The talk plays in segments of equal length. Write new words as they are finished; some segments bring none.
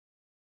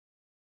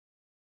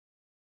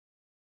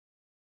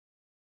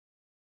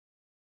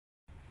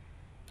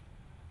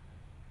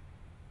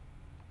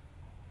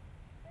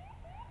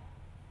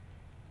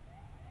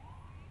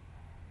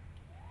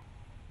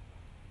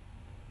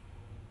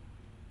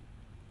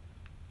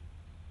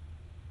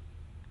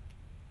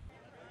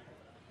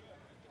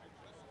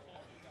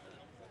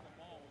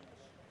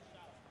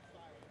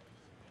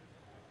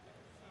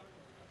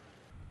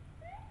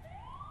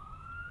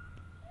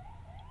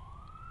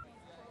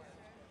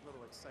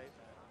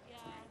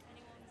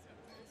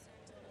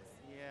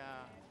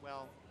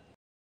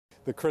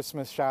the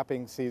Christmas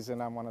shopping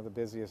season on one of the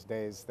busiest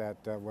days that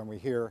when we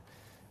hear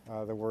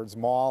the words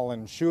mall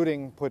and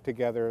shooting put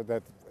together,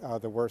 that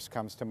the worst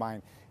comes to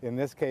mind. In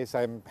this case,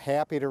 I'm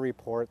happy to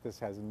report this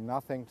has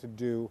nothing to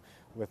do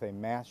with a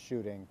mass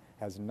shooting,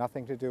 has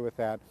nothing to do with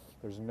that.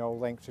 There's no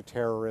link to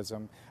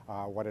terrorism.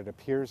 What it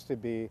appears to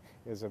be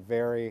is a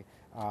very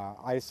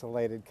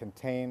isolated,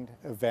 contained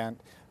event.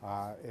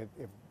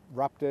 It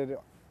erupted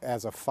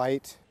as a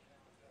fight.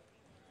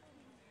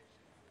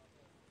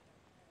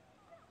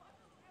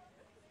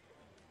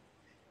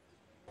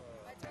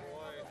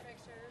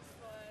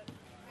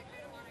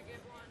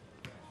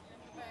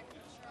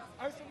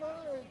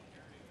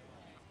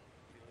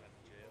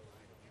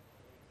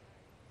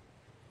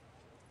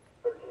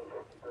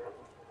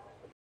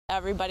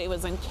 Everybody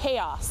was in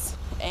chaos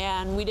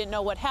and we didn't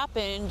know what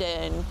happened,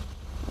 and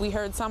we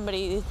heard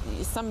somebody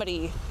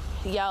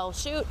yell,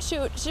 shoot,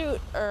 shoot, shoot,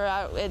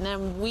 and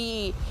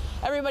then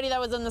everybody that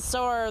was in the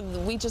store,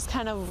 we just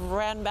kind of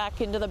ran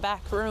back into the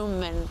back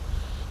room, and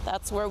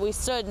that's where we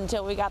stood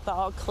until we got the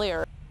all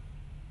clear.